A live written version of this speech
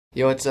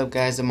Yo, what's up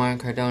guys, I'm Marten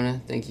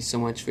Cardona. Thank you so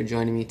much for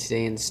joining me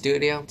today in the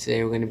studio.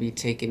 Today we're going to be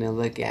taking a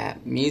look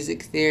at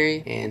music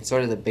theory and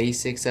sort of the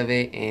basics of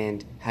it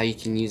and how you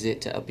can use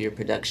it to up your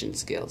production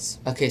skills.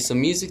 Okay, so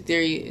music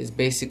theory is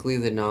basically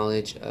the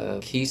knowledge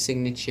of key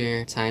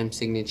signature, time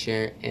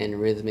signature, and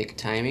rhythmic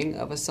timing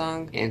of a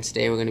song. And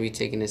today we're going to be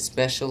taking a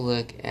special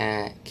look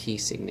at key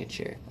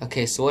signature.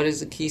 Okay, so what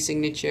is a key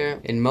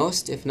signature? In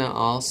most, if not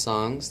all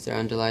songs, there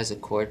underlies a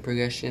chord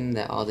progression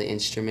that all the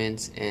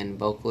instruments and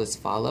vocalists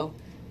follow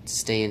to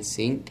stay in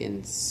sync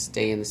and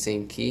stay in the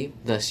same key.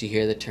 Thus you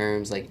hear the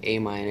terms like A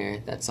minor,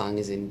 that song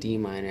is in D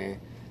minor,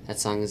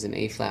 that song is in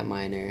A flat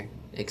minor,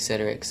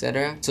 etc,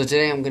 etc. So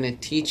today I'm going to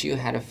teach you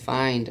how to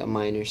find a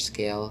minor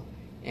scale,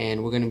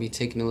 and we're going to be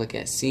taking a look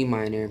at C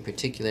minor in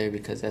particular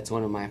because that's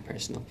one of my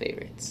personal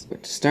favorites.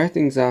 But to start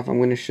things off, I'm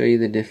going to show you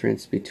the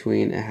difference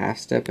between a half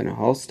step and a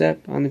whole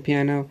step on the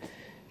piano,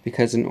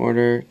 because in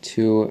order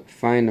to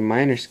find a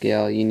minor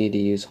scale you need to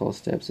use whole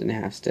steps and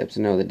half steps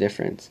to know the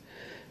difference.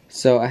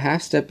 So a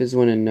half step is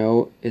when a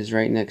note is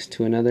right next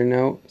to another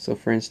note. So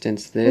for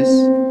instance, this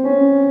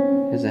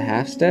is a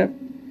half step,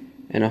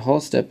 and a whole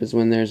step is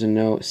when there's a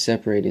note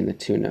separating the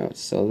two notes.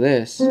 So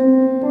this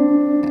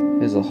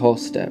is a whole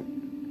step.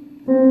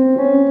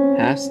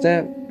 Half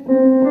step,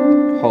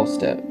 whole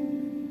step.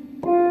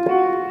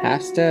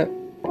 Half step,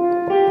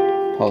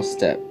 whole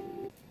step.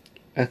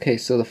 Okay,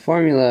 so the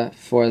formula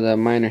for the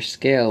minor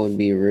scale would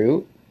be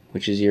root,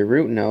 which is your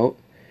root note.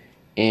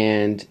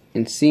 And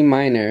in C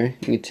minor,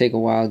 you take a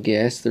wild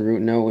guess, the root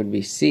note would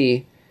be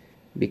C,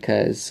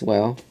 because,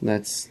 well,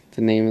 that's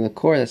the name of the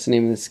chord, that's the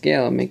name of the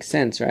scale, it makes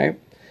sense, right?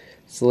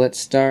 So let's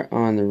start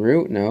on the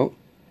root note.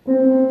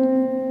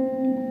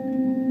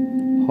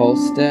 Whole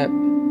step,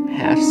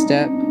 half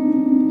step,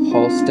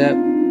 whole step,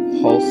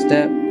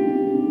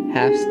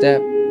 half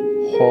step,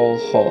 whole,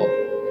 whole.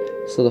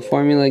 So the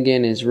formula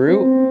again is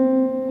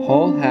root,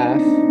 whole, half,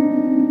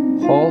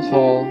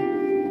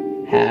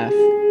 half,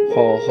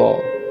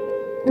 whole.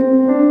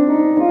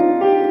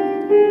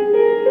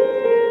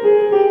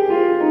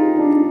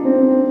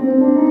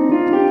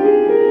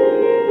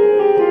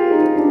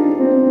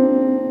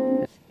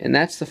 And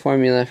that's the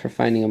formula for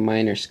finding a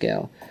minor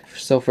scale.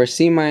 So for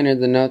C minor,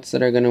 the notes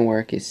that are going to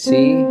work is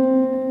C,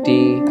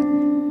 D,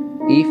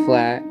 E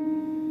flat,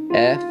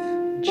 F,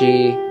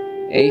 G,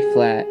 A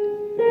flat,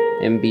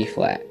 and B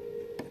flat.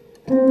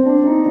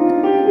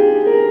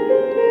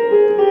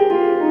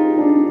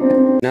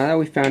 Now that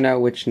we found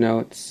out which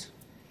notes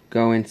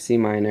go in C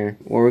minor,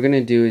 what we're going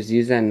to do is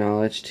use that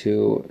knowledge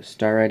to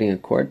start writing a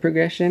chord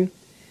progression.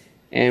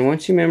 And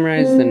once you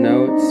memorize the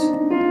notes,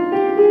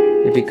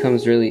 it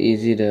becomes really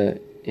easy to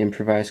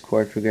improvise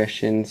chord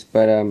progressions.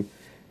 But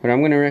what I'm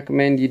going to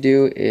recommend you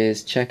do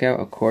is check out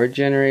a chord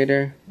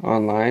generator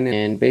online,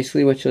 and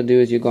basically what you'll do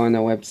is you go on the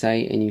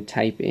website and you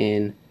type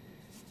in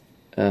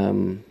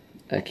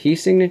a key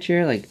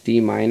signature like D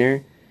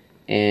minor,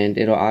 and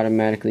it'll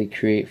automatically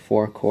create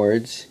 4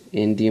 chords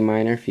in D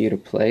minor for you to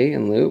play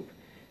and loop.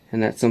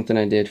 And that's something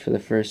I did for the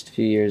first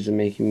few years of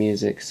making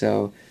music,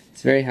 so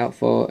it's very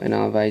helpful and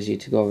I'll advise you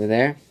to go over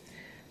there.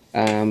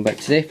 But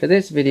today for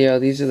this video,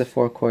 these are the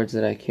 4 chords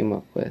that I came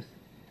up with.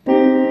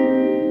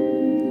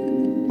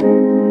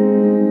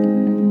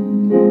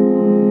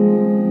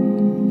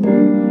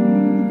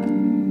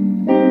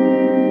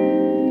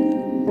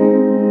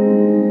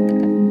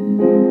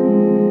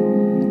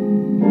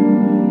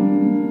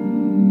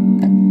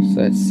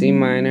 So it's C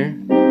minor,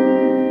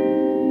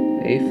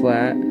 A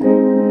flat,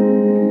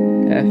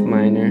 F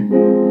minor,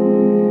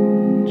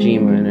 G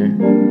minor.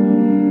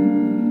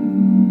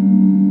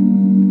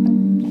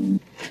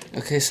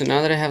 Okay, so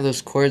now that I have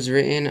those chords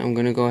written, I'm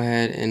going to go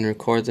ahead and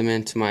record them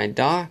into my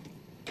DAW.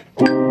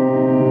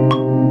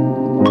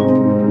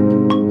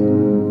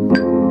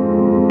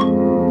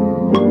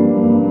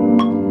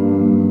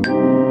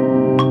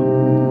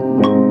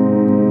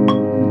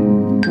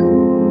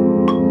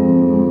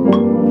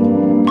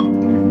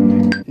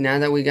 Now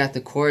that we got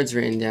the chords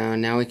written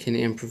down, now we can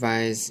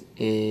improvise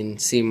in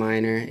C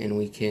minor, and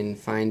we can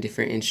find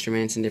different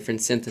instruments and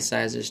different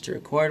synthesizers to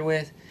record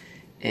with,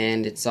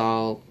 and it's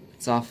all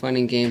fun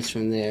and games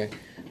from there.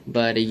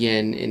 But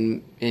again,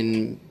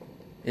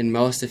 in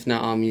most, if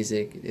not all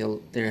music,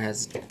 there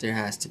has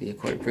to be a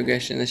chord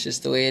progression. That's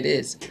just the way it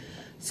is.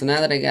 So now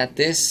that I got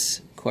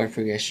this chord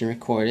progression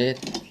recorded,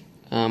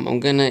 I'm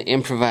gonna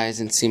improvise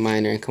in C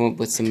minor and come up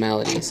with some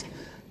melodies.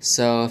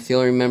 So if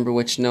you'll remember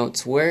which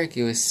notes work,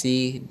 it was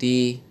C,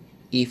 D,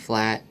 E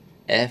flat,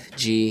 F,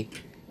 G,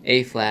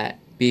 A flat,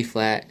 B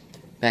flat,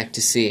 back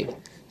to C.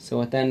 So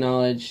with that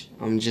knowledge,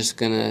 I'm just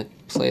gonna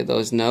play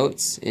those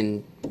notes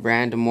in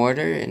random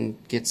order and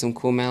get some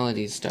cool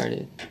melodies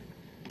started.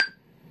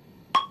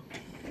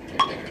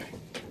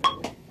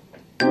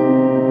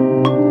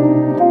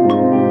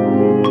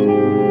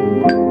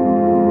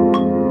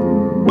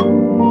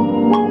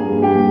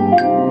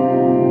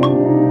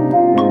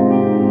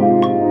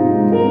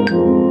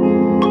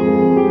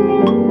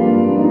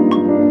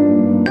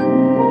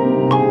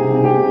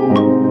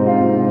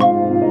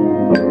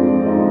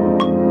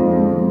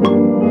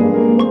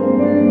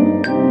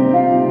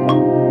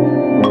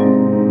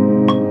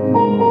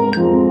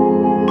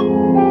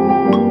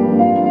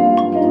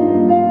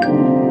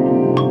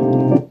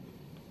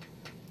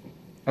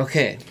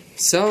 Okay,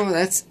 so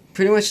that's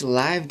pretty much a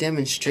live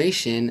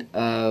demonstration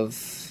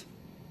of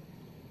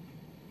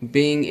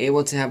being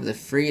able to have the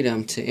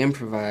freedom to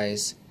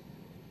improvise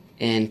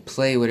and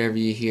play whatever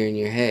you hear in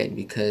your head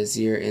because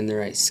you're in the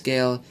right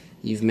scale,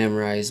 you've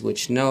memorized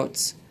which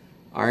notes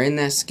are in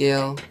that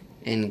scale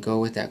and go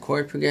with that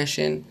chord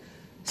progression.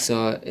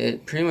 So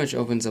it pretty much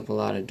opens up a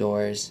lot of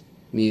doors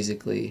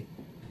musically.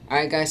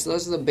 Alright guys, so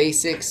those are the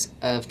basics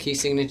of key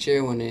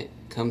signature when it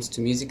comes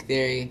to music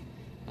theory.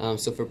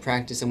 So for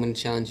practice, I'm going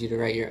to challenge you to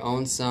write your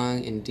own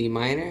song in D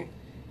minor,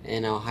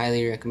 and I'll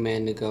highly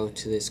recommend to go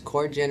to this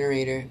chord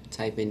generator,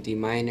 type in D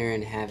minor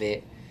and have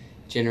it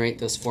generate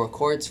those 4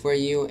 chords for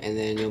you, and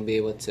then you'll be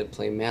able to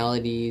play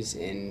melodies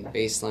and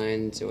bass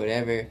lines or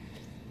whatever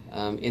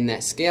in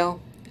that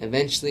scale.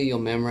 Eventually you'll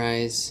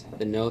memorize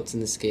the notes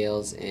and the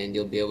scales, and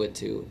you'll be able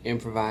to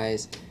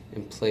improvise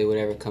and play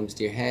whatever comes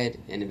to your head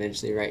and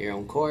eventually write your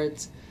own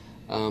chords.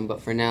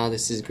 But for now,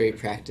 this is great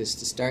practice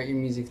to start your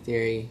music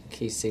theory,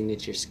 key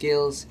signature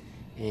skills,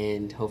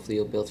 and hopefully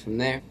you'll build from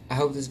there. I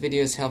hope this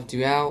video has helped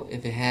you out.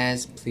 If it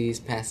has, please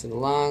pass it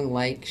along,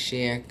 like,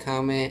 share,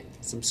 comment,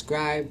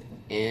 subscribe,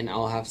 and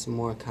I'll have some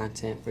more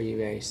content for you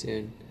very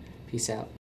soon. Peace out.